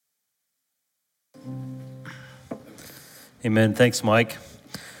Amen. Thanks, Mike.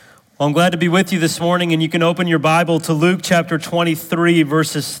 Well, I'm glad to be with you this morning, and you can open your Bible to Luke chapter 23,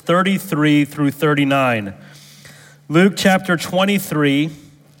 verses 33 through 39. Luke chapter 23,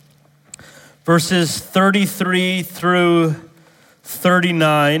 verses 33 through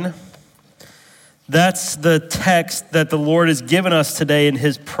 39. That's the text that the Lord has given us today in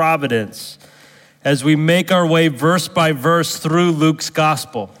His providence as we make our way verse by verse through Luke's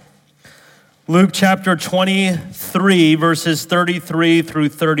gospel. Luke chapter 23, verses 33 through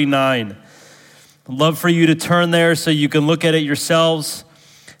 39. I'd love for you to turn there so you can look at it yourselves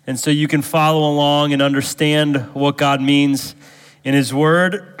and so you can follow along and understand what God means in His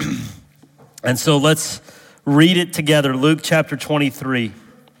Word. And so let's read it together, Luke chapter 23.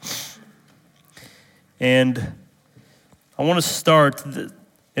 And I want to start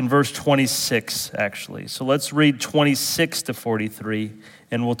in verse 26, actually. So let's read 26 to 43.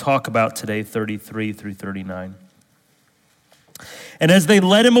 And we'll talk about today 33 through 39. And as they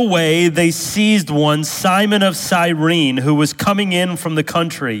led him away, they seized one, Simon of Cyrene, who was coming in from the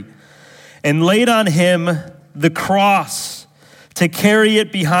country, and laid on him the cross to carry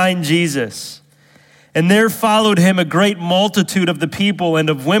it behind Jesus. And there followed him a great multitude of the people and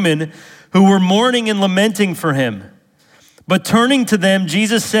of women who were mourning and lamenting for him. But turning to them,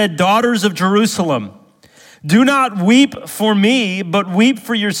 Jesus said, "Daughters of Jerusalem, do not weep for me, but weep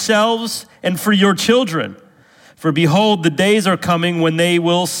for yourselves and for your children. For behold, the days are coming when they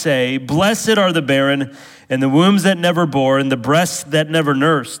will say, 'Blessed are the barren, and the wombs that never bore, and the breasts that never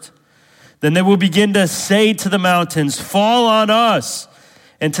nursed.' Then they will begin to say to the mountains, 'Fall on us,'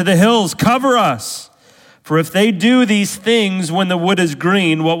 and to the hills, 'Cover us.' For if they do these things when the wood is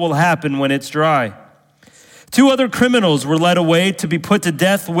green, what will happen when it's dry?" 2 other criminals were led away to be put to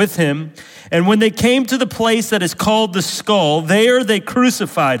death with him. And when they came to the place that is called the Skull, there they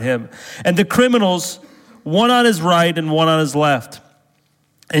crucified him, and the criminals, one on his right and one on his left.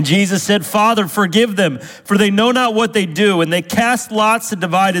 And Jesus said, "Father, forgive them, for they know not what they do." And they cast lots to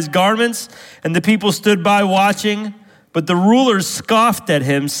divide his garments, and the people stood by watching. But the rulers scoffed at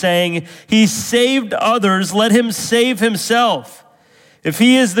him, saying, "He saved others, let him save himself. If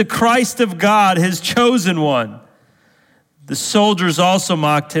he is the Christ of God, his chosen one." The soldiers also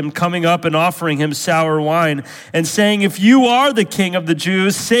mocked him, coming up and offering him sour wine, and saying, "If you are the King of the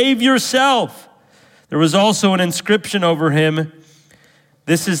Jews, save yourself." There was also an inscription over him,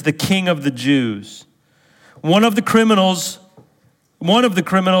 "This is the King of the Jews." One of the criminals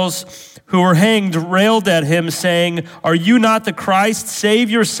who were hanged railed at him, saying, "Are you not the Christ? Save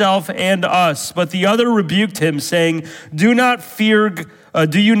yourself and us." But the other rebuked him, saying, Do you not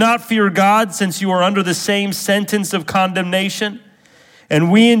fear God, since you are under the same sentence of condemnation?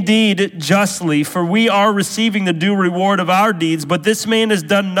 And we indeed justly, for we are receiving the due reward of our deeds, but this man has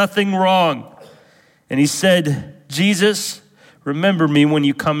done nothing wrong. And he said, "Jesus, remember me when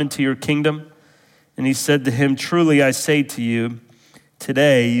you come into your kingdom." And he said to him, "Truly I say to you,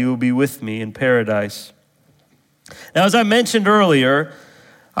 today you will be with me in paradise." Now, as I mentioned earlier,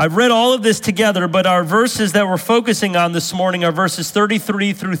 I've read all of this together, but our verses that we're focusing on this morning are verses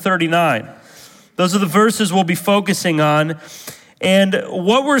 33 through 39. Those are the verses we'll be focusing on. And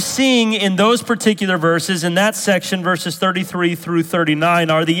what we're seeing in those particular verses, in that section, verses 33 through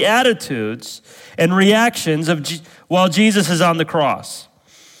 39, are the attitudes and reactions while Jesus is on the cross.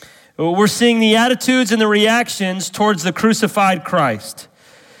 We're seeing the attitudes and the reactions towards the crucified Christ.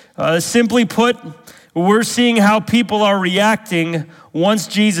 Simply put, we're seeing how people are reacting once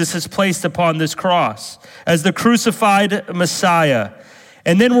Jesus is placed upon this cross as the crucified Messiah.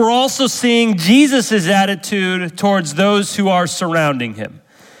 And then we're also seeing Jesus' attitude towards those who are surrounding him.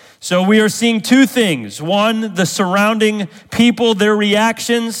 So we are seeing two things. One, the surrounding people, their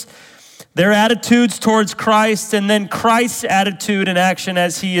reactions, their attitudes towards Christ, and then Christ's attitude and action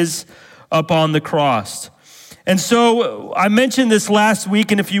as he is up on the cross. And so I mentioned this last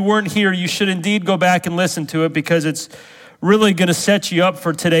week, and if you weren't here, you should indeed go back and listen to it because it's really going to set you up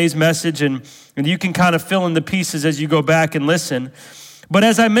for today's message, and you can kind of fill in the pieces as you go back and listen. But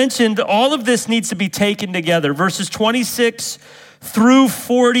as I mentioned, all of this needs to be taken together. Verses 26 through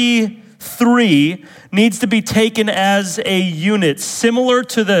 43 needs to be taken as a unit, similar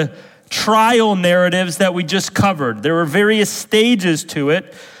to the trial narratives that we just covered. There are various stages to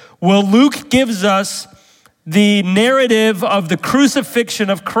it. Well, Luke gives us the narrative of the crucifixion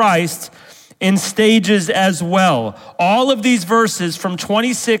of Christ in stages as well. All of these verses from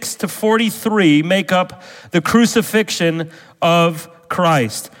 26 to 43 make up the crucifixion of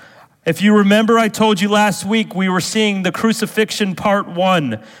Christ. If you remember, I told you last week we were seeing the crucifixion part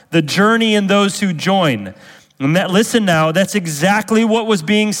 1, the journey and those who join. And listen now, that's exactly what was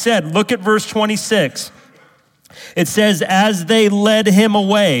being said. Look at verse 26. It says, as they led him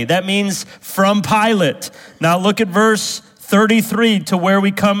away. That means from Pilate. Now look at verse 33 to where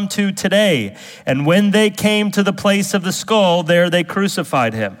we come to today. And when they came to the place of the skull, there they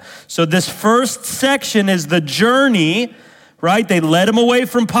crucified him. So this first section is the journey, right? They led him away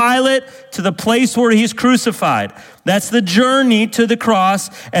from Pilate to the place where he's crucified. That's the journey to the cross.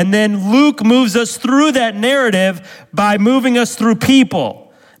 And then Luke moves us through that narrative by moving us through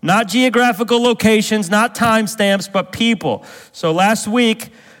people. Not geographical locations, not timestamps, but people. So last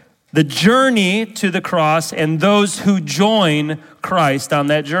week, the journey to the cross and those who join Christ on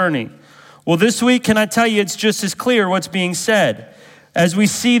that journey. Well, this week, can I tell you, it's just as clear what's being said. As we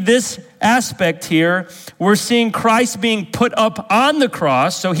see this aspect here, we're seeing Christ being put up on the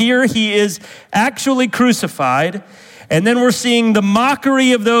cross. So here he is actually crucified. And then we're seeing the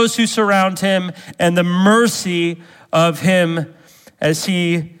mockery of those who surround him and the mercy of him as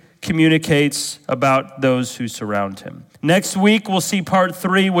he communicates about those who surround him. Next week, we'll see part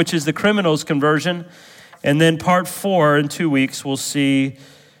 3, which is the criminal's conversion. And then part 4, in 2 weeks, we'll see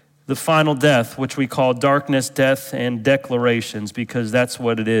the final death, which we call darkness, death, and declarations, because that's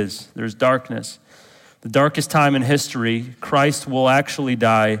what it is. There's darkness. The darkest time in history, Christ will actually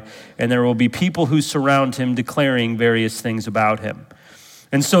die, and there will be people who surround him declaring various things about him.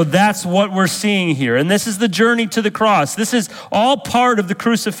 And so that's what we're seeing here. And this is the journey to the cross. This is all part of the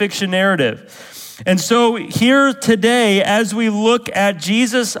crucifixion narrative. And so here today, as we look at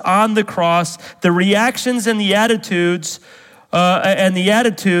Jesus on the cross, the reactions and the attitudes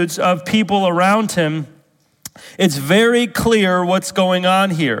of people around him, it's very clear what's going on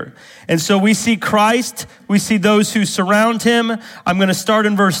here. And so we see Christ, we see those who surround him. I'm going to start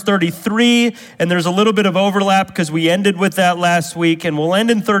in verse 33, and there's a little bit of overlap because we ended with that last week, and we'll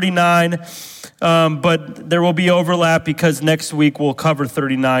end in 39, but there will be overlap because next week we'll cover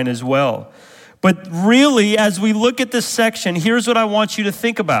 39 as well. But really, as we look at this section, here's what I want you to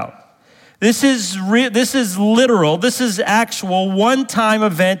think about. This is literal, this is actual one-time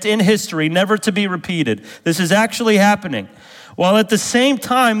event in history, never to be repeated. This is actually happening. While at the same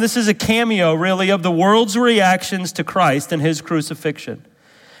time, this is a cameo, really, of the world's reactions to Christ and his crucifixion.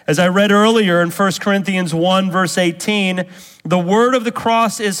 As I read earlier in 1 Corinthians 1, verse 18, the word of the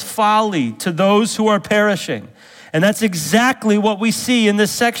cross is folly to those who are perishing. And that's exactly what we see in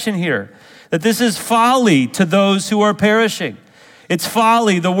this section here, that this is folly to those who are perishing. It's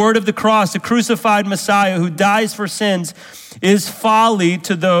folly. The word of the cross, the crucified Messiah who dies for sins, is folly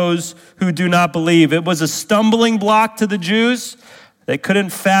to those who do not believe. It was a stumbling block to the Jews. They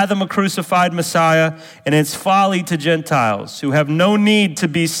couldn't fathom a crucified Messiah, and it's folly to Gentiles who have no need to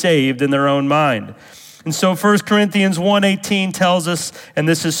be saved in their own mind. And so 1 Corinthians 1:18 tells us, and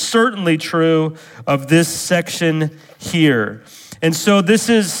this is certainly true of this section here. And so this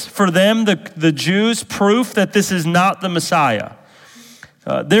is, for them, the Jews, proof that this is not the Messiah.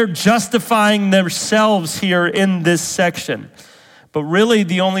 They're justifying themselves here in this section. But really,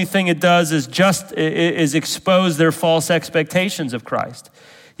 the only thing it does is expose their false expectations of Christ.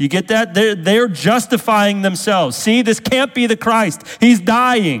 You get that? They're justifying themselves. See, this can't be the Christ. He's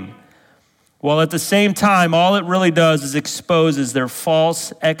dying. While at the same time, all it really does is exposes their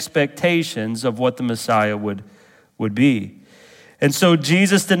false expectations of what the Messiah would be. And so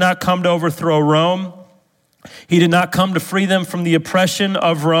Jesus did not come to overthrow Rome. He did not come to free them from the oppression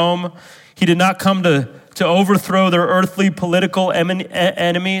of Rome. He did not come to overthrow their earthly political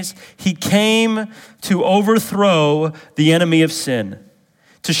enemies. He came to overthrow the enemy of sin,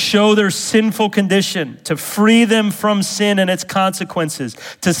 to show their sinful condition, to free them from sin and its consequences,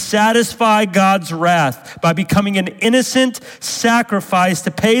 to satisfy God's wrath by becoming an innocent sacrifice to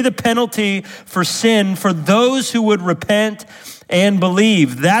pay the penalty for sin for those who would repent and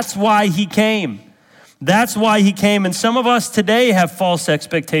believe. That's why he came. That's why he came. And some of us today have false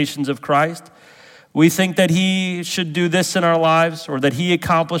expectations of Christ. We think that he should do this in our lives or that he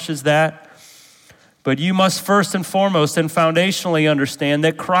accomplishes that. But you must first and foremost and foundationally understand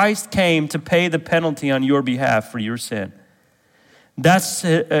that Christ came to pay the penalty on your behalf for your sin. That's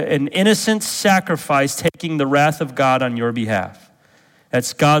an innocent sacrifice taking the wrath of God on your behalf.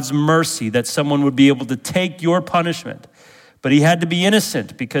 That's God's mercy that someone would be able to take your punishment. But he had to be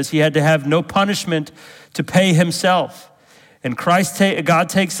innocent because he had to have no punishment to pay himself. And God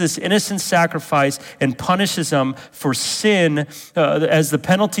takes this innocent sacrifice and punishes them for sin as the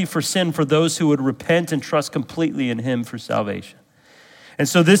penalty for sin for those who would repent and trust completely in him for salvation. And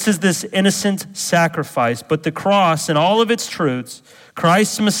so this is this innocent sacrifice. But the cross and all of its truths,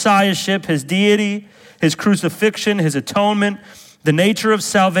 Christ's messiahship, his deity, his crucifixion, his atonement, the nature of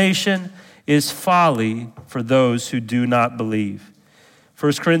salvation, is folly for those who do not believe.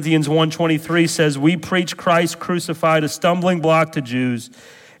 1 Corinthians 1:23 says, we preach Christ crucified, a stumbling block to Jews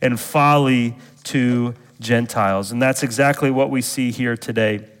and folly to Gentiles. And that's exactly what we see here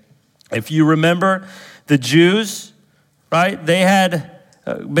today. If you remember, the Jews, right, they had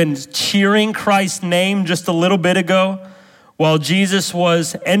been cheering Christ's name just a little bit ago while Jesus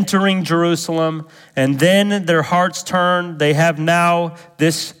was entering Jerusalem, and then their hearts turned. They have now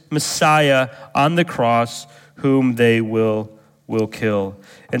this Messiah on the cross whom they will kill.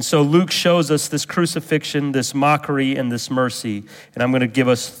 And so Luke shows us this crucifixion, this mockery, and this mercy. And I'm going to give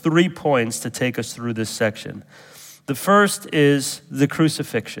us 3 points to take us through this section. The first is the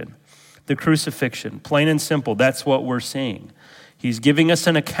crucifixion. The crucifixion, plain and simple, that's what we're seeing. He's giving us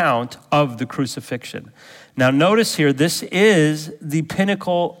an account of the crucifixion. Now notice here, this is the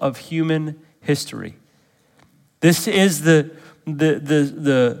pinnacle of human history. This is the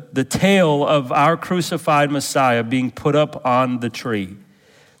tale of our crucified Messiah being put up on the tree.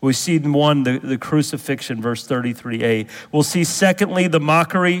 We see the crucifixion, verse 33a. We'll see secondly, the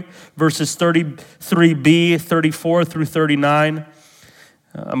mockery, verses 33b, 34 through 39.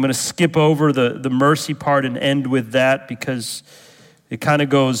 I'm going to skip over the mercy part and end with that because it kind of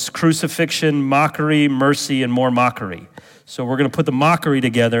goes crucifixion, mockery, mercy, and more mockery. So we're going to put the mockery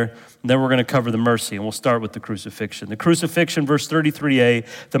together, and then we're going to cover the mercy, and we'll start with the crucifixion. The crucifixion, verse 33a,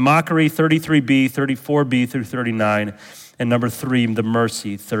 the mockery, 33b, 34b through 39, and number 3, the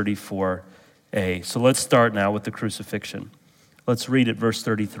mercy, 34a. So let's start now with the crucifixion. Let's read it, verse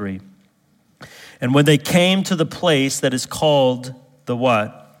 33. And when they came to the place that is called the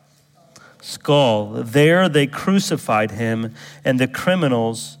what? Skull. There they crucified him and the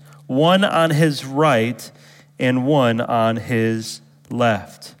criminals, one on his right and one on his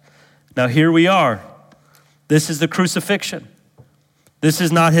left. Now here we are. This is the crucifixion. This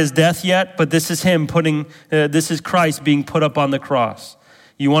is not his death yet, but this is him this is Christ being put up on the cross.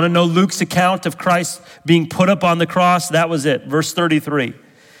 You want to know Luke's account of Christ being put up on the cross? That was it, verse 33.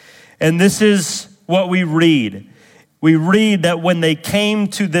 And this is what we read. We read that when they came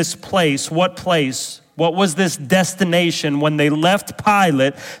to this place? What was this destination? When they left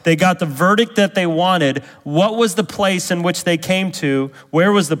Pilate, they got the verdict that they wanted. What was the place in which they came to?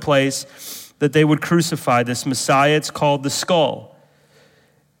 Where was the place that they would crucify this Messiah? It's called the skull.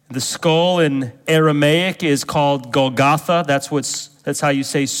 The skull in Aramaic is called Golgotha. That's how you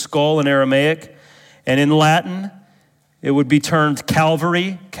say skull in Aramaic. And in Latin, it would be termed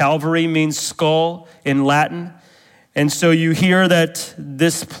Calvary. Calvary means skull in Latin. And so you hear that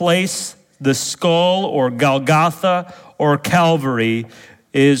this place, the skull or Golgotha or Calvary,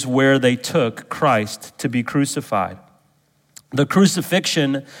 is where they took Christ to be crucified. The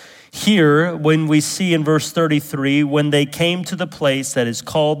crucifixion here, when we see in verse 33, when they came to the place that is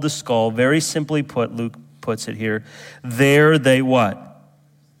called the skull, very simply put, Luke puts it here, there they what?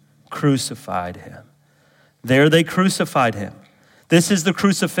 Crucified him. There they crucified him. This is the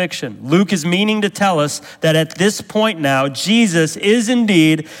crucifixion. Luke is meaning to tell us that at this point now, Jesus is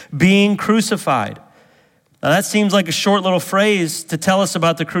indeed being crucified. Now that seems like a short little phrase to tell us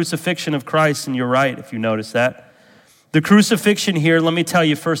about the crucifixion of Christ, and you're right if you notice that. The crucifixion here, let me tell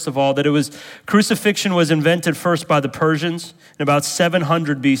you first of all that crucifixion was invented first by the Persians in about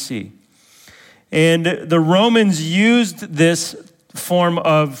 700 BC. And the Romans used this form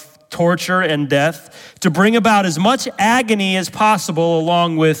of torture and death to bring about as much agony as possible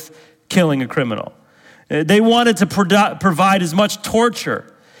along with killing a criminal. They wanted to provide as much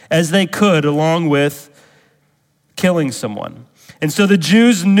torture as they could along with killing someone. And so the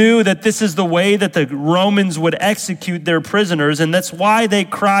Jews knew that this is the way that the Romans would execute their prisoners, and that's why they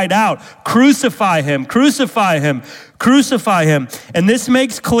cried out, "Crucify him, crucify him, crucify him." And this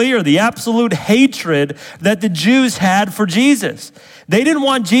makes clear the absolute hatred that the Jews had for Jesus. They didn't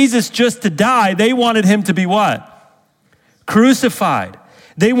want Jesus just to die. They wanted him to be what? Crucified.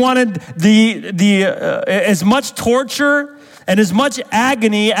 They wanted as much torture and as much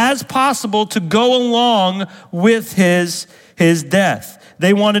agony as possible to go along with his death.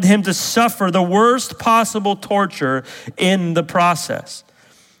 They wanted him to suffer the worst possible torture in the process.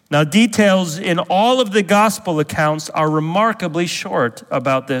 Now, details in all of the gospel accounts are remarkably short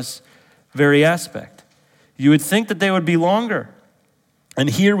about this very aspect. You would think that they would be longer. And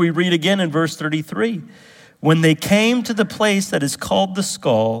here we read again in verse 33, when they came to the place that is called the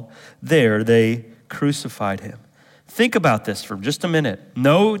skull, there they crucified him. Think about this for just a minute.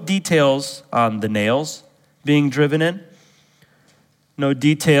 No details on the nails being driven in. No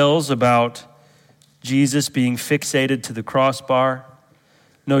details about Jesus being fixated to the crossbar.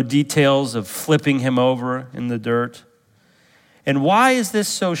 No details of flipping him over in the dirt. And why is this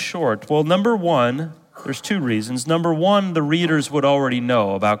so short? Well, number one, There's two reasons. Number one, the readers would already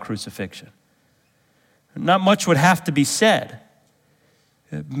know about crucifixion. Not much would have to be said.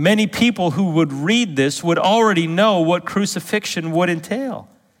 Many people who would read this would already know what crucifixion would entail.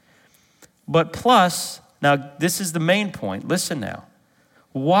 But plus, now this is the main point. Listen now.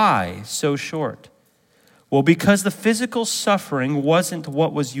 Why so short? Well, because the physical suffering wasn't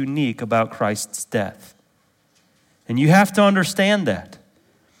what was unique about Christ's death. And you have to understand that.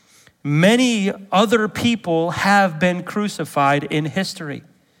 Many other people have been crucified in history.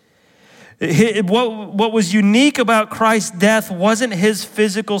 What was unique about Christ's death wasn't his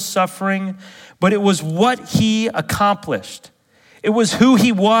physical suffering, but it was what he accomplished. It was who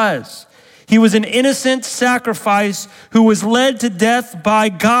he was. He was an innocent sacrifice who was led to death by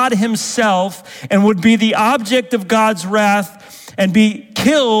God himself and would be the object of God's wrath and be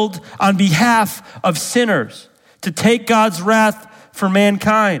killed on behalf of sinners to take God's wrath for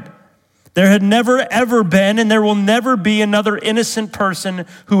mankind. There had never, ever been, and there will never be another innocent person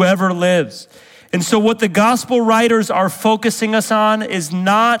who ever lives. And so what the gospel writers are focusing us on is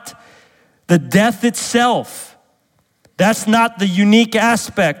not the death itself. That's not the unique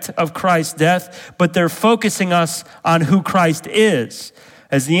aspect of Christ's death, but they're focusing us on who Christ is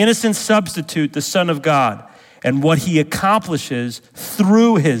as the innocent substitute, the Son of God, and what he accomplishes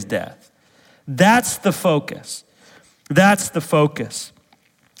through his death. That's the focus. That's the focus.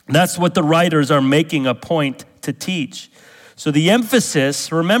 That's what the writers are making a point to teach. So the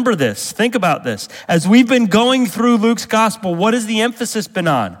emphasis, remember this, think about this. As we've been going through Luke's gospel, what has the emphasis been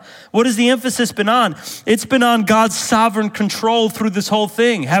on? What has the emphasis been on? It's been on God's sovereign control through this whole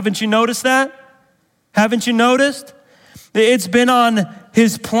thing. Haven't you noticed that? Haven't you noticed? It's been on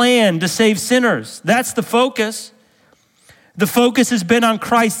his plan to save sinners. That's the focus. The focus has been on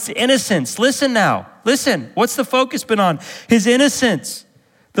Christ's innocence. Listen now, listen. What's the focus been on? His innocence.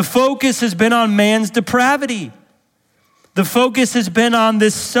 The focus has been on man's depravity. The focus has been on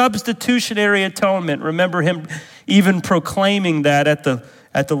this substitutionary atonement. Remember him even proclaiming that at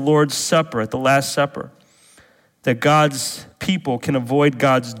the Lord's Supper, at the Last Supper, that God's people can avoid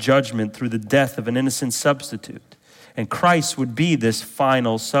God's judgment through the death of an innocent substitute. And Christ would be this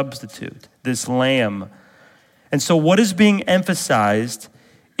final substitute, this lamb. And so what is being emphasized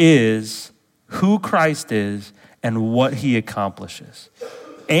is who Christ is and what he accomplishes.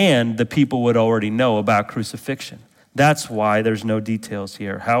 And the people would already know about crucifixion. That's why there's no details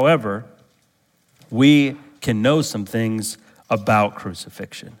here. However, we can know some things about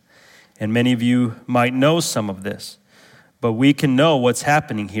crucifixion. And many of you might know some of this. But we can know what's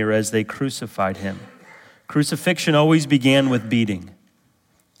happening here as they crucified him. Crucifixion always began with beating.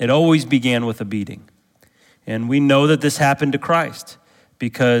 It always began with a beating. And we know that this happened to Christ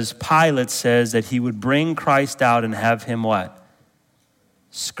because Pilate says that he would bring Christ out and have him what?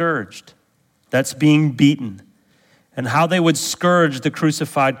 Scourged. That's being beaten. And how they would scourge the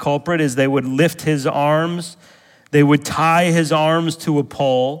crucified culprit is they would lift his arms, they would tie his arms to a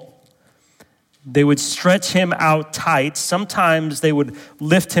pole, they would stretch him out tight. Sometimes they would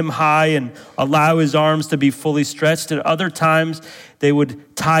lift him high and allow his arms to be fully stretched. At other times, they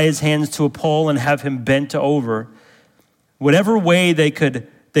would tie his hands to a pole and have him bent over. Whatever way they could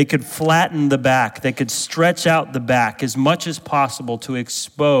flatten the back, they could stretch out the back as much as possible to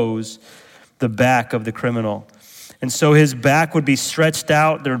expose the back of the criminal. And so his back would be stretched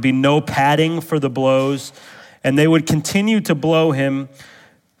out. There would be no padding for the blows. And they would continue to blow him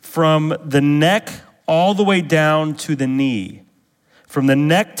from the neck all the way down to the knee. From the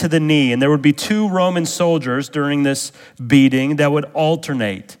neck to the knee. And there would be 2 Roman soldiers during this beating that would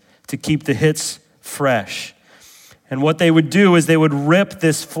alternate to keep the hits fresh. And what they would do is they would rip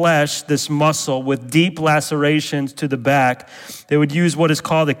this flesh, this muscle, with deep lacerations to the back. They would use what is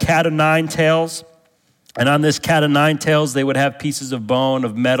called a cat o' nine tails. And on this cat o' nine tails, they would have pieces of bone,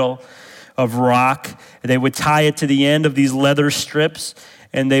 of metal, of rock. And they would tie it to the end of these leather strips,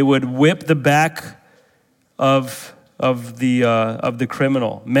 and they would whip the back of the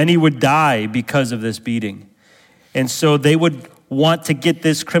criminal. Many would die because of this beating. And so they would want to get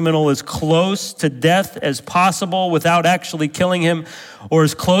this criminal as close to death as possible without actually killing him, or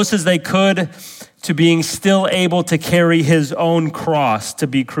as close as they could to being still able to carry his own cross to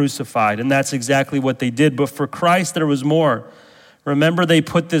be crucified. And that's exactly what they did. But for Christ, there was more. Remember, they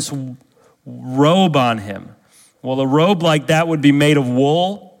put this robe on him. Well, a robe like that would be made of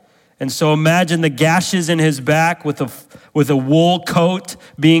wool. And so imagine the gashes in his back with a wool coat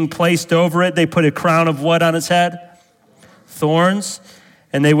being placed over it. They put a crown of what on his head? Thorns.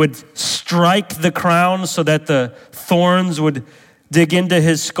 And they would strike the crown so that the thorns would dig into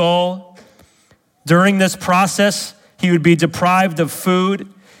his skull. During this process, he would be deprived of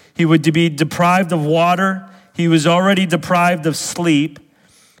food. He would be deprived of water. He was already deprived of sleep.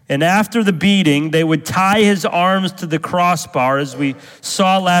 And after the beating, they would tie his arms to the crossbar. As we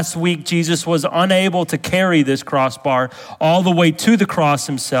saw last week, Jesus was unable to carry this crossbar all the way to the cross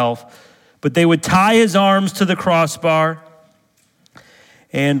himself. But they would tie his arms to the crossbar.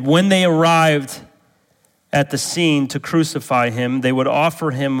 And when they arrived at the scene to crucify him, they would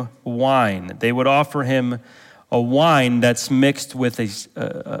offer him wine. They would offer him a wine that's mixed with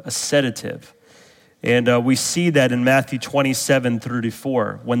a sedative. And we see that in Matthew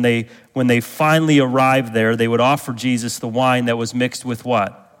 27:34. When they finally arrived there, they would offer Jesus the wine that was mixed with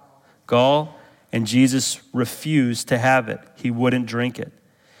what? Gall. And Jesus refused to have it. He wouldn't drink it.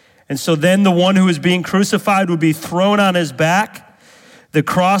 And so then the one who was being crucified would be thrown on his back. The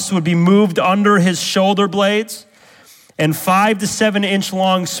cross would be moved under his shoulder blades. And 5 to 7 inch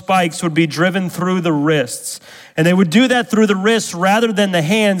long spikes would be driven through the wrists. And they would do that through the wrists rather than the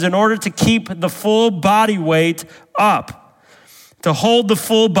hands in order to keep the full body weight up, to hold the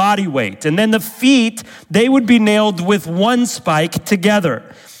full body weight. And then the feet, they would be nailed with one spike together.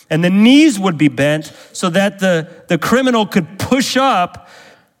 And the knees would be bent so that the criminal could push up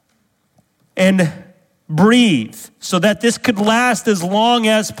and breathe, so that this could last as long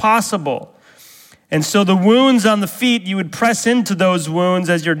as possible. And so the wounds on the feet, you would press into those wounds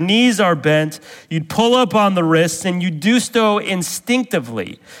as your knees are bent. You'd pull up on the wrists, and you do so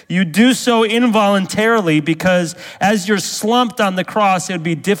instinctively. You do so involuntarily because as you're slumped on the cross, it would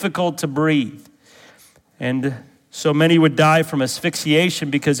be difficult to breathe. And so many would die from asphyxiation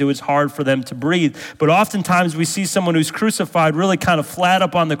because it was hard for them to breathe. But oftentimes we see someone who's crucified really kind of flat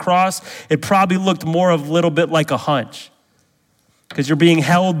up on the cross. It probably looked more of a little bit like a hunch, because you're being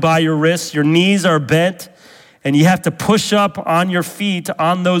held by your wrists, your knees are bent, and you have to push up on your feet,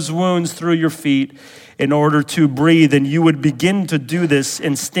 on those wounds through your feet in order to breathe. And you would begin to do this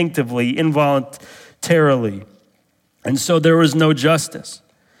instinctively, involuntarily. And so there was no justice.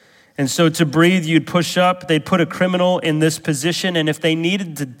 And so to breathe, you'd push up. They'd put a criminal in this position, and if they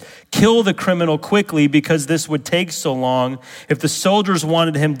needed to kill the criminal quickly, because this would take so long, if the soldiers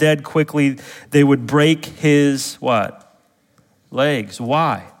wanted him dead quickly, they would break his what? Legs.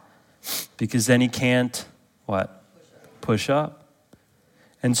 Why? Because then he can't, what? Push up.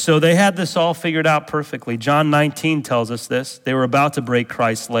 And so they had this all figured out perfectly. John 19 tells us this. They were about to break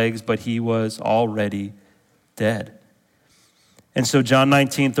Christ's legs, but he was already dead. And so John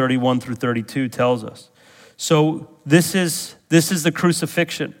 19:31-32 tells us. So this is the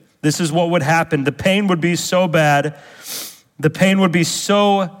crucifixion. This is what would happen. The pain would be so bad. The pain would be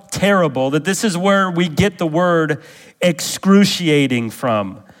so terrible that this is where we get the word excruciating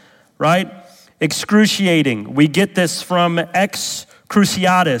from, right? Excruciating. We get this from ex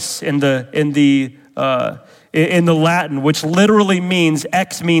cruciatus in the Latin, which literally means,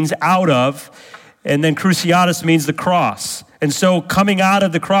 ex means out of, and then cruciatus means the cross. And so coming out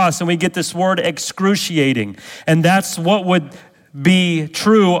of the cross, and we get this word excruciating. And that's what would be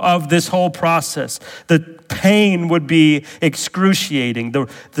true of this whole process. The pain would be excruciating.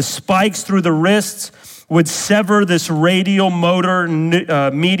 The spikes through the wrists would sever this radial motor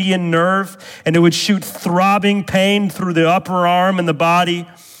median nerve, and it would shoot throbbing pain through the upper arm and the body.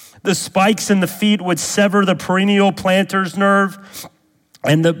 The spikes in the feet would sever the peroneal plantar's nerve,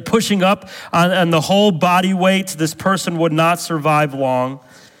 and the pushing up on the whole body weight. This person would not survive long,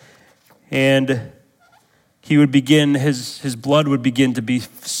 and he would begin, his blood would begin to be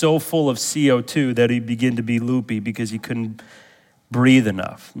so full of CO2 that he'd begin to be loopy because he couldn't breathe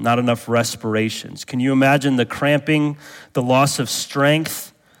enough, not enough respirations. Can you imagine the cramping, the loss of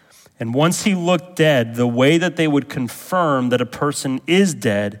strength? And once he looked dead, the way that they would confirm that a person is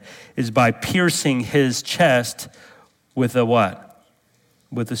dead is by piercing his chest with a what?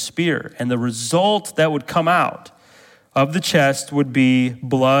 With a spear. And the result that would come out of the chest would be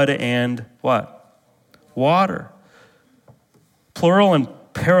blood and what? Water. Plural and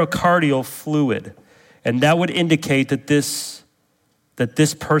pericardial fluid. And that would indicate that this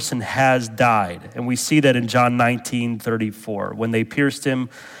person has died. And we see that in John 19:34. When they pierced him,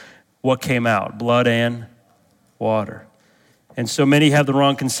 what came out? Blood and water. And so many have the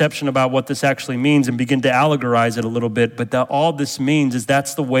wrong conception about what this actually means and begin to allegorize it a little bit. But all this means is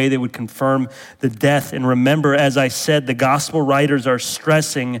that's the way they would confirm the death. And remember, as I said, the gospel writers are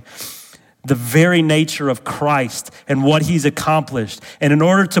stressing the very nature of Christ and what he's accomplished. And in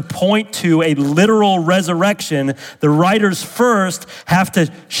order to point to a literal resurrection, the writers first have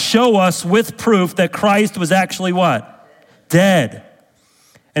to show us with proof that Christ was actually what? Dead.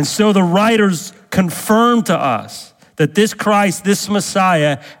 And so the writers confirm to us that this Christ, this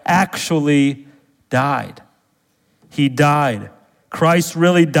Messiah, actually died. He died Christ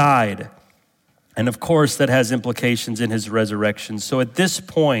really died. And of course, that has implications in his resurrection. So at this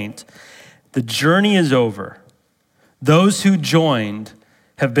point, the journey is over. Those who joined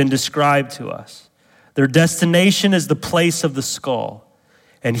have been described to us. Their destination is the place of the skull.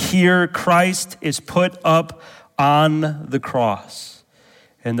 And here, Christ is put up on the cross.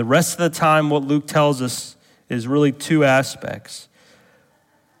 And the rest of the time, what Luke tells us is really two aspects.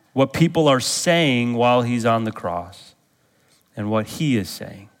 What people are saying while he's on the cross, and what he is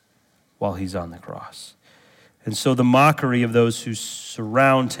saying while he's on the cross. And so the mockery of those who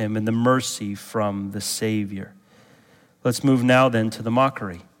surround him and the mercy from the Savior. Let's move now then to the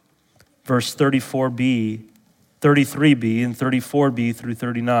mockery. Verse 33b and 34b through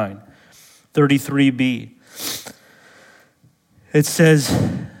 39. 33b. It says,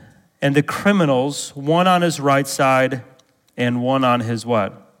 and the criminals, one on his right side and one on his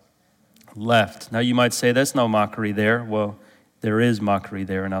what? Left. Now you might say, that's no mockery there. Well, there is mockery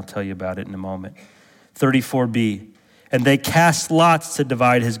there, and I'll tell you about it in a moment. 34b. And they cast lots to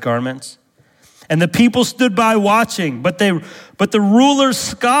divide his garments. And the people stood by watching, but the rulers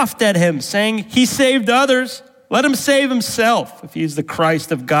scoffed at him, saying, he saved others. Let him save himself, if he is the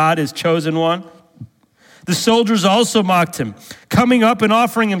Christ of God, his chosen one. The soldiers also mocked him, coming up and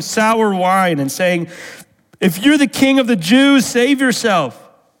offering him sour wine and saying, if you're the king of the Jews, save yourself.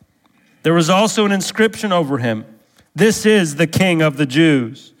 There was also an inscription over him, this is the King of the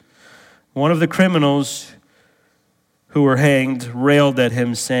Jews. One of the criminals who were hanged railed at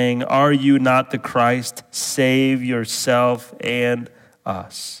him, saying, are you not the Christ? Save yourself and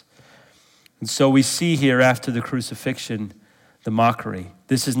us. And so we see here after the crucifixion, the mockery.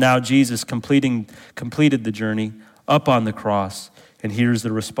 This is now Jesus completed the journey up on the cross. And here's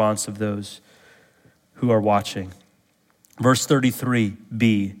the response of those who are watching. Verse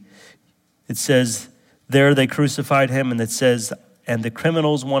 33b, it says, there they crucified him, and it says, and the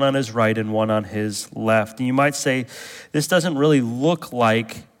criminals, one on his right and one on his left. And you might say, this doesn't really look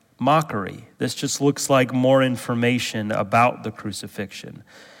like mockery. This just looks like more information about the crucifixion.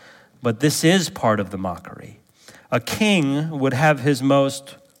 But this is part of the mockery. A king would have his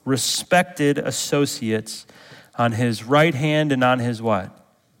most respected associates on his right hand and on his what?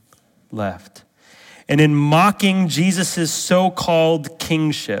 Left. And in mocking Jesus' so-called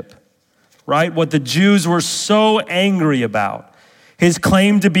kingship, right? What the Jews were so angry about, his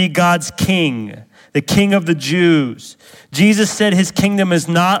claim to be God's king, the king of the Jews. Jesus said his kingdom is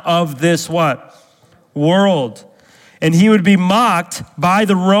not of this what? World. And he would be mocked by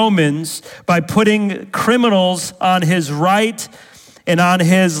the Romans by putting criminals on his right and on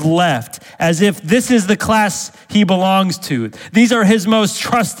his left, as if this is the class he belongs to. These are his most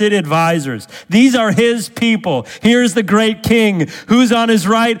trusted advisors. These are his people. Here's the great king. Who's on his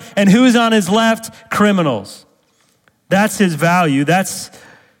right and who's on his left? Criminals. That's his value. That's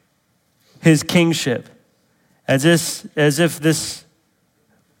his kingship. As if this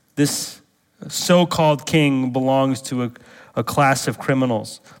so-called king belongs to a class of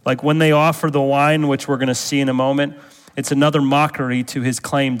criminals. Like when they offer the wine, which we're going to see in a moment, it's another mockery to his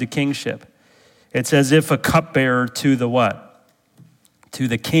claim to kingship. It's as if a cupbearer to the what? To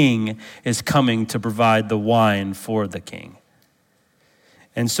the king is coming to provide the wine for the king.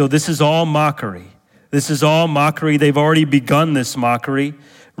 And so this is all mockery. This is all mockery. They've already begun this mockery.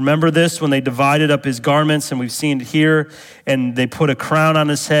 Remember this when they divided up his garments, and we've seen it here, and they put a crown on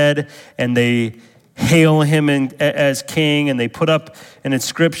his head, and they hail him as king, and they put up an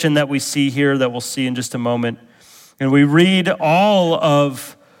inscription that we see here that we'll see in just a moment. And we read all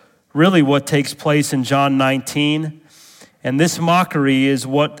of really what takes place in John 19. And this mockery is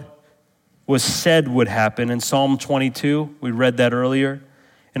what was said would happen in Psalm 22. We read that earlier.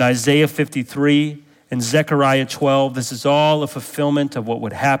 In Isaiah 53, in Zechariah 12, this is all a fulfillment of what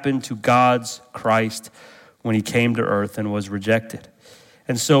would happen to God's Christ when he came to earth and was rejected.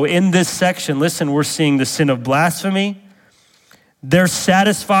 And so in this section, listen, we're seeing the sin of blasphemy. They're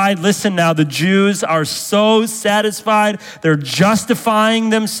satisfied. Listen now, the Jews are so satisfied. They're justifying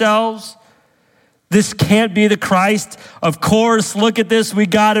themselves. This can't be the Christ. Of course, look at this. We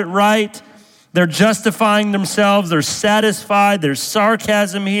got it right. They're justifying themselves. They're satisfied. There's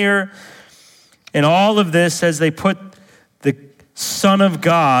sarcasm here. And all of this as they put the Son of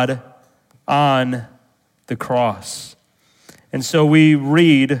God on the cross. And so we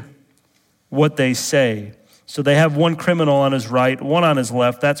read what they say. So they have one criminal on his right, one on his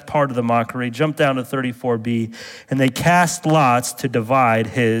left. That's part of the mockery. Jump down to 34b. And they cast lots to divide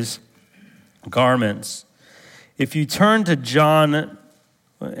his garments. If you turn to John,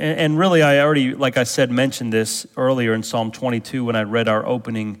 and really I already, like I said, mentioned this earlier in Psalm 22 when I read our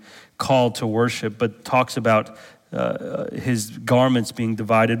opening call to worship, but talks about his garments being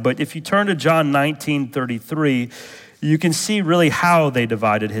divided. But if you turn to John 19:33, you can see really how they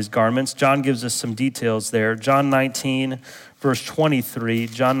divided his garments. John gives us some details there. John 19, verse 23,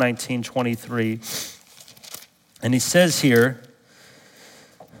 John 19:23. And he says here,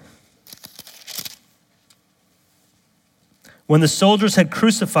 when the soldiers had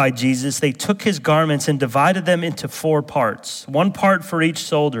crucified Jesus, they took his garments and divided them into 4 parts, 1 part for each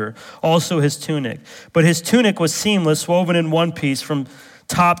soldier, also his tunic. But his tunic was seamless, woven in one piece from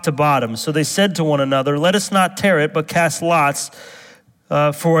top to bottom. So they said to one another, let us not tear it, but cast lots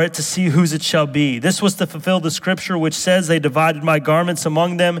for it to see whose it shall be. This was to fulfill the scripture which says, they divided my garments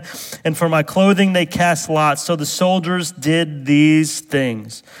among them, and for my clothing they cast lots. So the soldiers did these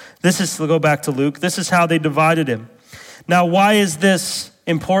things. We'll go back to Luke. This is how they divided him. Now, why is this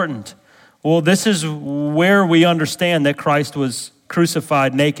important? Well, this is where we understand that Christ was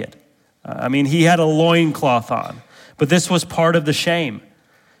crucified naked. He had a loincloth on, but this was part of the shame.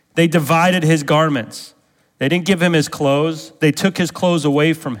 They divided his garments. They didn't give him his clothes. They took his clothes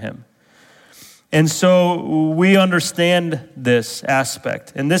away from him. And so we understand this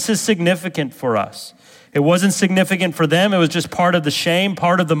aspect. And this is significant for us. It wasn't significant for them. It was just part of the shame,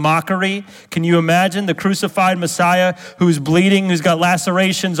 part of the mockery. Can you imagine the crucified Messiah who's bleeding, who's got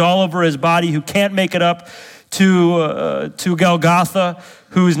lacerations all over his body, who can't make it up to Golgotha,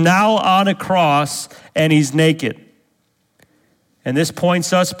 who's now on a cross and he's naked? And this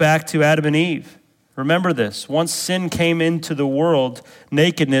points us back to Adam and Eve. Remember this. Once sin came into the world,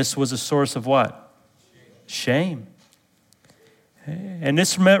 nakedness was a source of what? Shame. And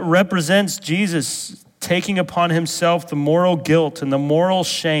this represents Jesus taking upon himself the moral guilt and the moral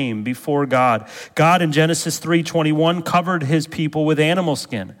shame before God. God in Genesis 3:21 covered his people with animal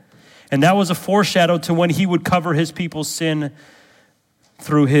skin. And that was a foreshadow to when he would cover his people's sin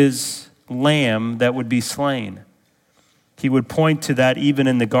through his lamb that would be slain. He would point to that even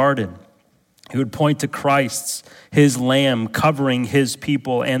in the garden. He would point to Christ's, his lamb, covering his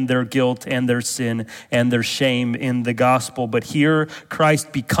people and their guilt and their sin and their shame in the gospel. But here,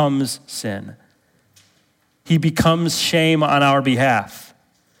 Christ becomes sin. He becomes shame on our behalf.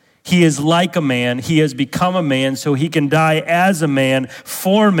 He is like a man. He has become a man so he can die as a man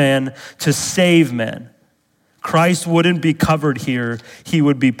for men to save men. Christ wouldn't be covered here. He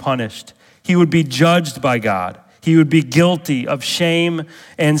would be punished. He would be judged by God. He would be guilty of shame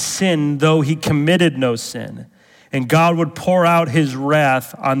and sin, though he committed no sin. And God would pour out his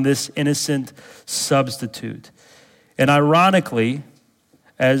wrath on this innocent substitute. And ironically,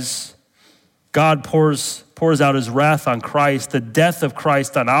 as God pours out his wrath on Christ, the death of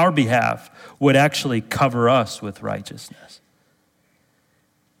Christ on our behalf would actually cover us with righteousness.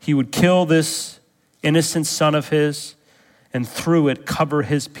 He would kill this innocent son of his, and through it cover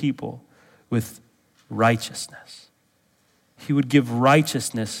his people with righteousness. He would give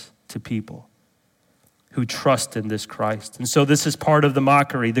righteousness to people who trust in this Christ. And so this is part of the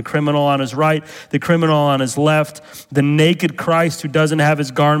mockery. The criminal on his right, the criminal on his left, the naked Christ who doesn't have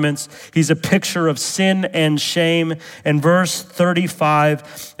his garments. He's a picture of sin and shame. And verse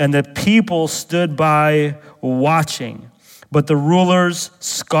 35, and the people stood by watching, but the rulers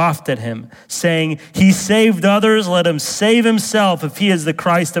scoffed at him, saying, he saved others, let him save himself if he is the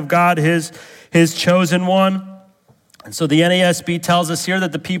Christ of God, his chosen one. And so the NASB tells us here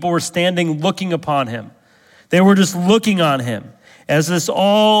that the people were standing looking upon him. They were just looking on him as this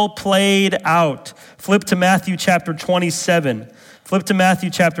all played out. Flip to Matthew chapter 27. Flip to Matthew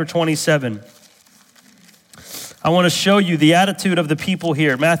chapter 27. I want to show you the attitude of the people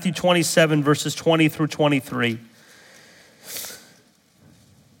here. Matthew 27, verses 20 through 23.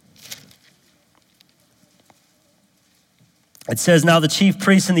 It says, now the chief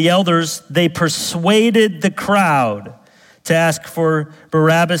priests and the elders, they persuaded the crowd to ask for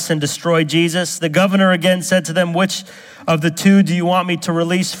Barabbas and destroy Jesus. The governor again said to them, which of the two do you want me to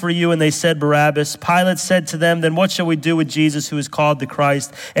release for you? And they said Barabbas. Pilate said to them, then what shall we do with Jesus who is called the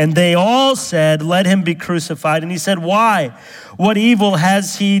Christ? And they all said, let him be crucified. And he said, why? What evil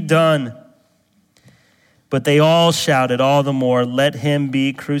has he done? But they all shouted all the more, let him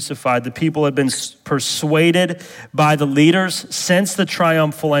be crucified. The people had been persuaded by the leaders since the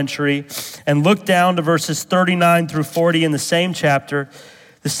triumphal entry. And look down to verses 39 through 40 in the same chapter.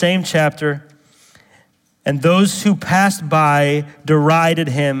 And those who passed by derided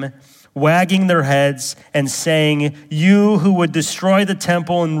him, wagging their heads and saying, you who would destroy the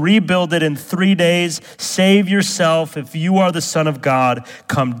temple and rebuild it in 3 days, save yourself. If you are the Son of God,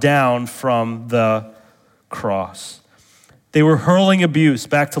 come down from the cross. They were hurling abuse,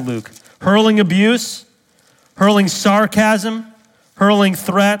 back to Luke, hurling abuse, hurling sarcasm, hurling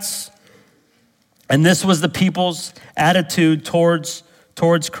threats. And this was the people's attitude towards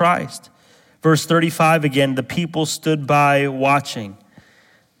Christ. Verse 35 again, the people stood by watching.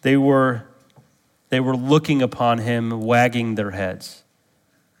 They were looking upon him, wagging their heads.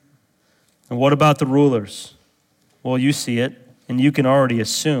 And what about the rulers? Well, you see it, and you can already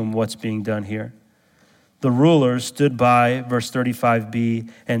assume what's being done here. The rulers stood by, verse 35b,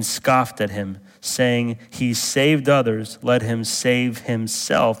 and scoffed at him, saying, he saved others, let him save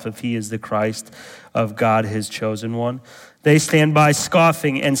himself if he is the Christ of God, his chosen one. They stand by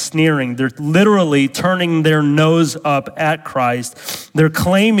scoffing and sneering. They're literally turning their nose up at Christ. They're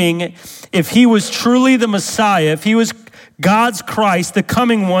claiming if he was truly the Messiah, if he was God's Christ, the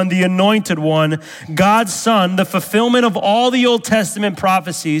coming one, the anointed one, God's Son, the fulfillment of all the Old Testament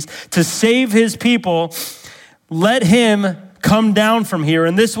prophecies to save his people, let him come down from here.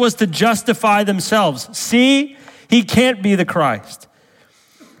 And this was to justify themselves. See, he can't be the Christ.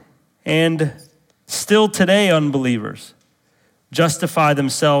 And still today, unbelievers justify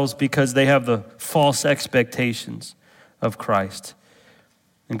themselves because they have the false expectations of Christ.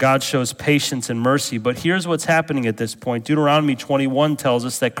 And God shows patience and mercy. But here's what's happening at this point. Deuteronomy 21 tells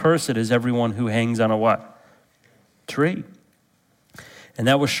us that cursed is everyone who hangs on a what? Tree. And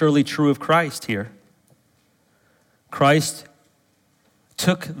that was surely true of Christ here. Christ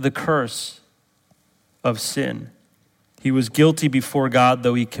took the curse of sin. He was guilty before God,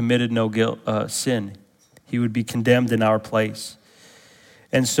 though he committed no sin. He would be condemned in our place.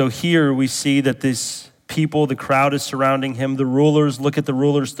 And so here we see that this people, the crowd is surrounding him. The rulers, look at the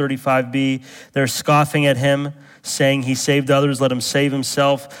rulers, 35b. They're scoffing at him, saying he saved others, let him save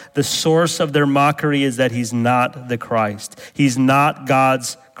himself. The source of their mockery is that he's not the Christ. He's not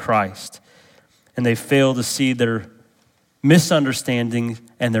God's Christ. And they fail to see their misunderstanding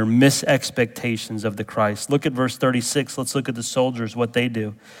and their misexpectations of the Christ. Look at verse 36. Let's look at the soldiers, what they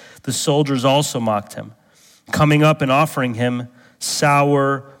do. The soldiers also mocked him, coming up and offering him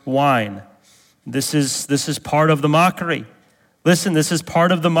sour wine. This is part of the mockery. Listen, this is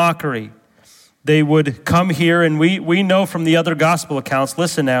part of the mockery. They would come here, and we know from the other gospel accounts,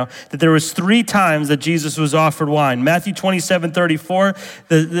 listen now, that there was 3 times that Jesus was offered wine. Matthew 27:34,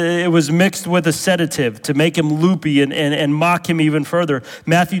 it was mixed with a sedative to make him loopy and mock him even further.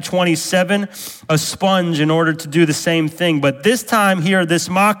 Matthew 27, a sponge in order to do the same thing. But this time here, this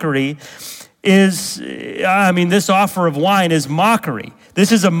mockery this offer of wine is mockery.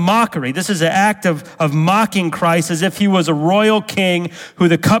 This is a mockery. This is an act of mocking Christ as if he was a royal king who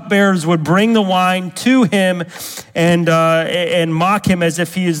the cupbearers would bring the wine to him and mock him as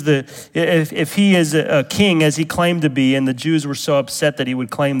if he is a king as he claimed to be. And the Jews were so upset that he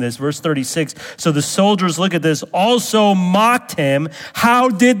would claim this. Verse 36, so the soldiers, look at this, also mocked him. How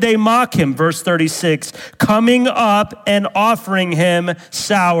did they mock him? Verse 36, coming up and offering him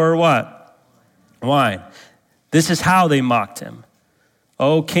sour what? Wine. This is how they mocked him.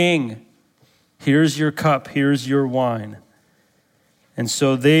 O king, here's your cup, here's your wine. And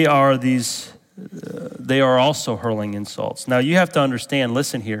so they are also hurling insults. Now you have to understand,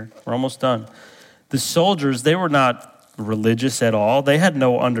 listen here, we're almost done. The soldiers, they were not religious at all. They had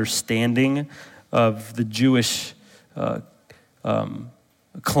no understanding of the Jewish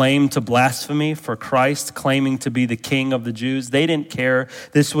claim to blasphemy for Christ, claiming to be the king of the Jews. They didn't care.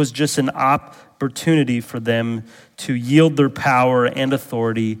 This was just an opportunity for them to yield their power and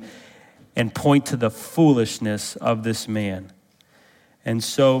authority and point to the foolishness of this man. And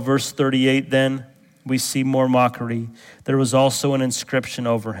so verse 38 then, we see more mockery. There was also an inscription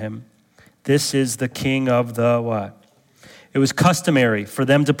over him. This is the king of the what? It was customary for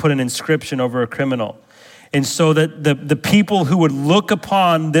them to put an inscription over a criminal. And so that the people who would look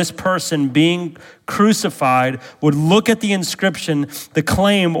upon this person being crucified would look at the inscription, the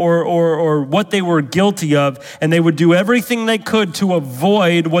claim, or what they were guilty of, and they would do everything they could to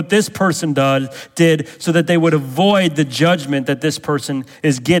avoid what this person did so that they would avoid the judgment that this person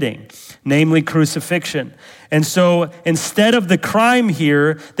is getting, namely crucifixion. And so instead of the crime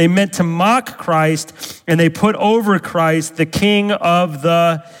here, they meant to mock Christ, and they put over Christ the King of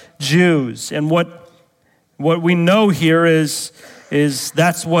the Jews. And what we know here is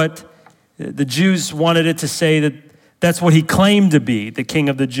that's what the Jews wanted it to say, that that's what he claimed to be, the King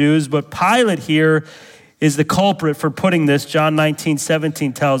of the Jews. But Pilate here is the culprit for putting this. John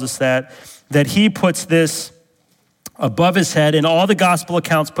 19:17 tells us that he puts this above his head. And all the gospel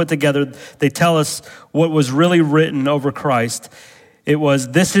accounts put together, they tell us what was really written over Christ. It was,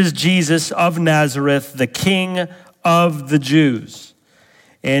 this is Jesus of Nazareth, the King of the Jews.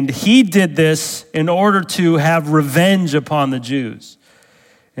 And he did this in order to have revenge upon the Jews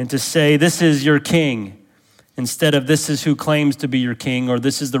and to say, this is your king. instead of this is who claims to be your king, or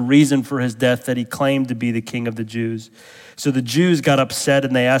this is the reason for his death, that he claimed to be the king of the Jews. So the Jews got upset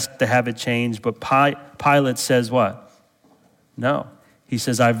and they asked to have it changed, but Pilate says what? No. He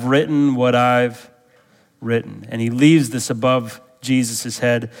says, I've written what I've written. And he leaves this above Jesus'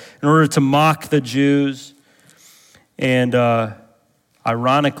 head in order to mock the Jews. And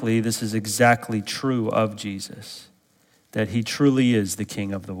ironically, this is exactly true of Jesus, that he truly is the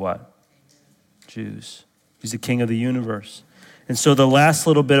king of the what? Jews. He's the king of the universe. And so the last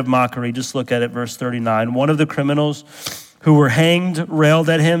little bit of mockery, just look at it, verse 39. One of the criminals who were hanged railed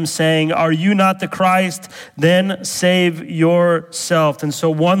at him, saying, are you not the Christ? Then save yourself. And so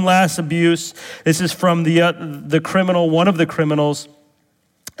one last abuse. This is from the criminal, one of the criminals.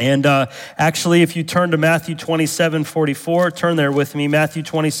 And actually, if you turn to Matthew 27:44, turn there with me, Matthew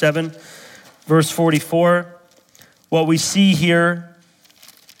 27, verse 44. What we see here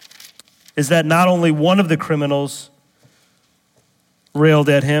is that not only one of the criminals railed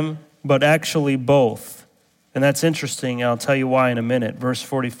at him, but actually both. And that's interesting. I'll tell you why in a minute. Verse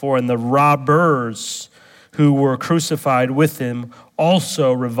 44, and the robbers who were crucified with him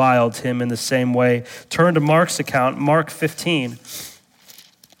also reviled him in the same way. Turn to Mark's account, Mark 15.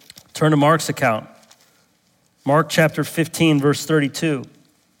 Turn to Mark's account. Mark chapter 15, verse 32.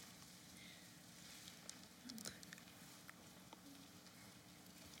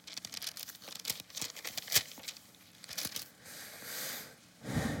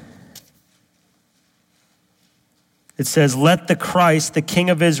 It says, let the Christ, the King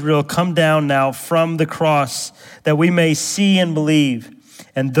of Israel, come down now from the cross, that we may see and believe.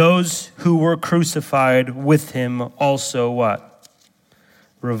 And those who were crucified with him also what?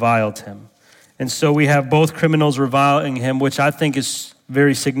 Reviled him. And so we have both criminals reviling him, which I think is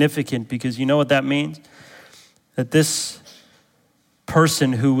very significant, because you know what that means? That this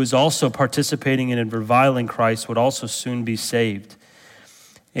person who was also participating in reviling Christ would also soon be saved.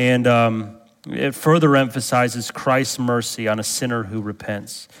 And it further emphasizes Christ's mercy on a sinner who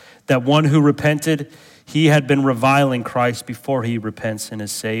repents. That one who repented, he had been reviling Christ before he repents and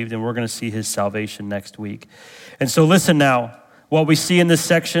is saved, and we're going to see his salvation next week. And so listen now, what we see in this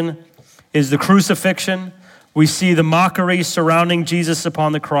section is the crucifixion. We see the mockery surrounding Jesus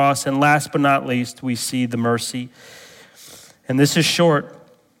upon the cross, and last but not least, we see the mercy. And this is short,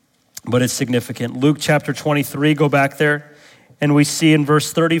 but it's significant. Luke chapter 23, go back there. And we see in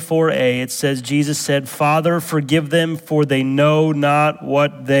verse 34a, it says, Jesus said, Father, forgive them, for they know not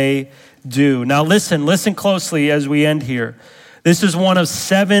what they do. Now listen closely as we end here. This is one of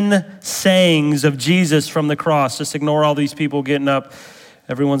 7 sayings of Jesus from the cross. Just ignore all these people getting up.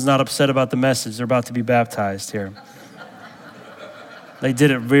 Everyone's not upset about the message. They're about to be baptized here. They did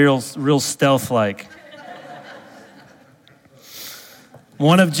it real stealth-like.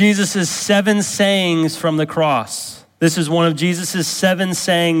 One of Jesus' 7 sayings from the cross. This is one of Jesus' 7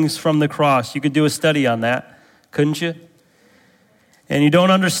 sayings from the cross. You could do a study on that, couldn't you? And you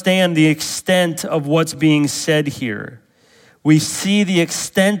don't understand the extent of what's being said here. We see the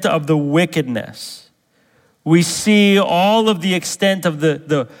extent of the wickedness. We see all of the extent of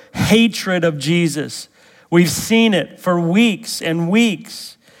the hatred of Jesus. We've seen it for weeks and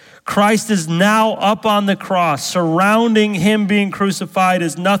weeks. Christ is now up on the cross. Surrounding him being crucified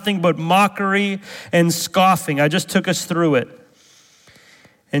is nothing but mockery and scoffing. I just took us through it.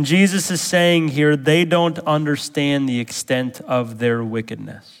 And Jesus is saying here, they don't understand the extent of their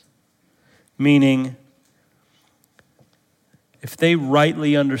wickedness. Meaning, if they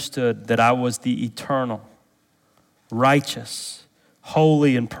rightly understood that I was the eternal, righteous,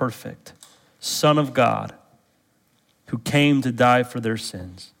 holy, and perfect Son of God who came to die for their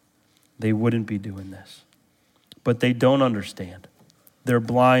sins, they wouldn't be doing this. But they don't understand. They're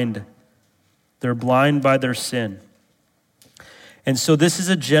blind. They're blind by their sin. And so this is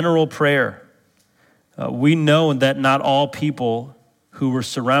a general prayer. We know that not all people who were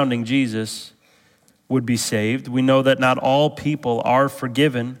surrounding Jesus would be saved. We know that not all people are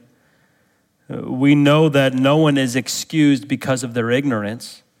forgiven. We know that no one is excused because of their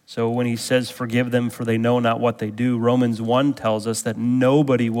ignorance. So when he says, forgive them for they know not what they do, Romans 1 tells us that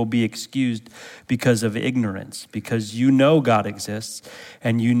nobody will be excused because of ignorance, because you know God exists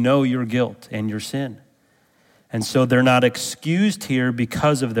and you know your guilt and your sin. And so they're not excused here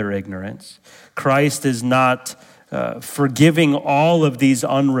because of their ignorance. Christ is not forgiving all of these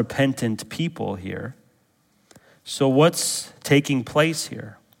unrepentant people here. So what's taking place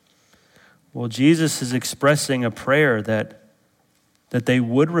here? Well, Jesus is expressing a prayer that they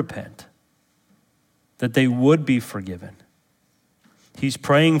would repent, that they would be forgiven. He's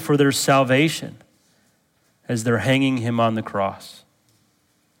praying for their salvation as they're hanging him on the cross.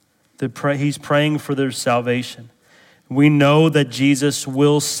 He's praying for their salvation. We know that Jesus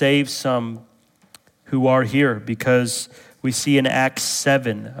will save some who are here because we see in Acts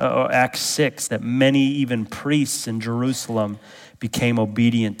 6 that many even priests in Jerusalem became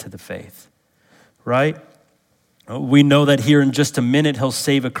obedient to the faith, right? We know that here in just a minute he'll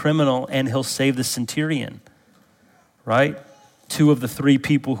save a criminal and he'll save the centurion, right? 2 of the 3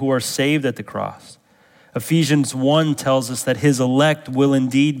 people who are saved at the cross. Ephesians 1 tells us that his elect will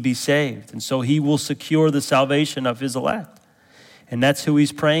indeed be saved. And so he will secure the salvation of his elect. And that's who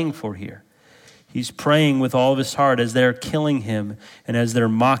he's praying for here. He's praying with all of his heart as they're killing him and as they're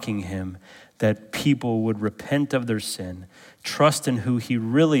mocking him, that people would repent of their sin, trust in who he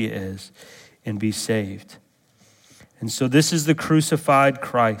really is, and be saved. And so this is the crucified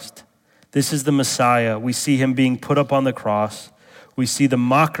Christ. This is the Messiah. We see him being put up on the cross. We see the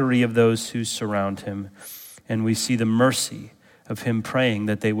mockery of those who surround him, and we see the mercy of him praying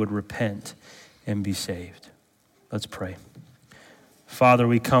that they would repent and be saved. Let's pray. Father,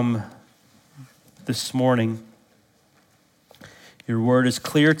 we come this morning. Your word is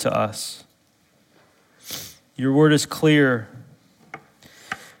clear to us. Your word is clear,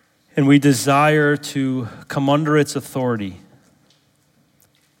 and we desire to come under its authority.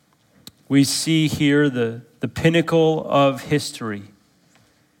 We see here the pinnacle of history,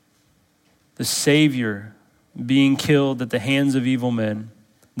 the Savior being killed at the hands of evil men,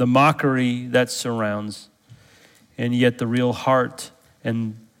 the mockery that surrounds, and yet the real heart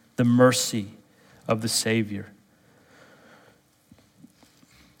and the mercy of the Savior.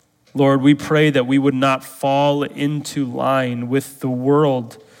 Lord, we pray that we would not fall into line with the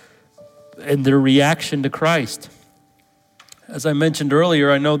world and their reaction to Christ. As I mentioned earlier,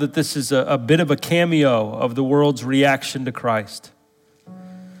 I know that this is a bit of a cameo of the world's reaction to Christ.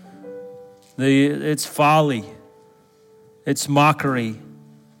 It's folly. It's mockery.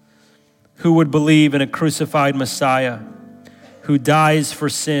 Who would believe in a crucified Messiah who dies for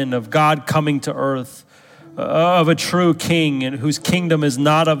sin, of God coming to earth, of a true king and whose kingdom is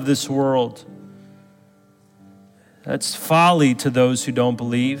not of this world? That's folly to those who don't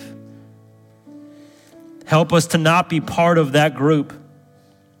believe. Help us to not be part of that group.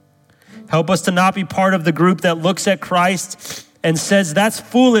 Help us to not be part of the group that looks at Christ and says that's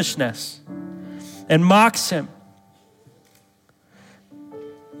foolishness and mocks him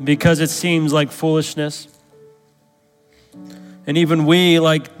because it seems like foolishness. And even we,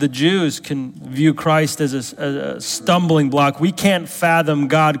 like the Jews, can view Christ as a stumbling block. We can't fathom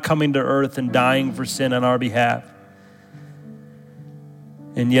God coming to earth and dying for sin on our behalf.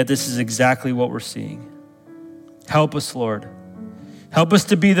 And yet this is exactly what we're seeing. Help us, Lord. Help us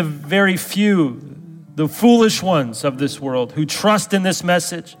to be the very few, the foolish ones of this world who trust in this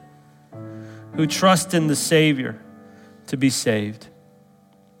message, who trust in the Savior to be saved.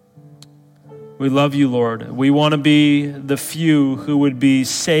 We love you, Lord. We want to be the few who would be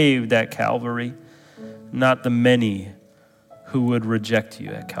saved at Calvary, not the many who would reject you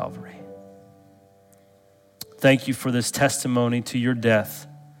at Calvary. Thank you for this testimony to your death,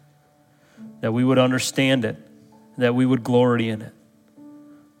 that we would understand it, that we would glory in it.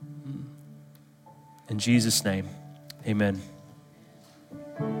 In Jesus' name, amen.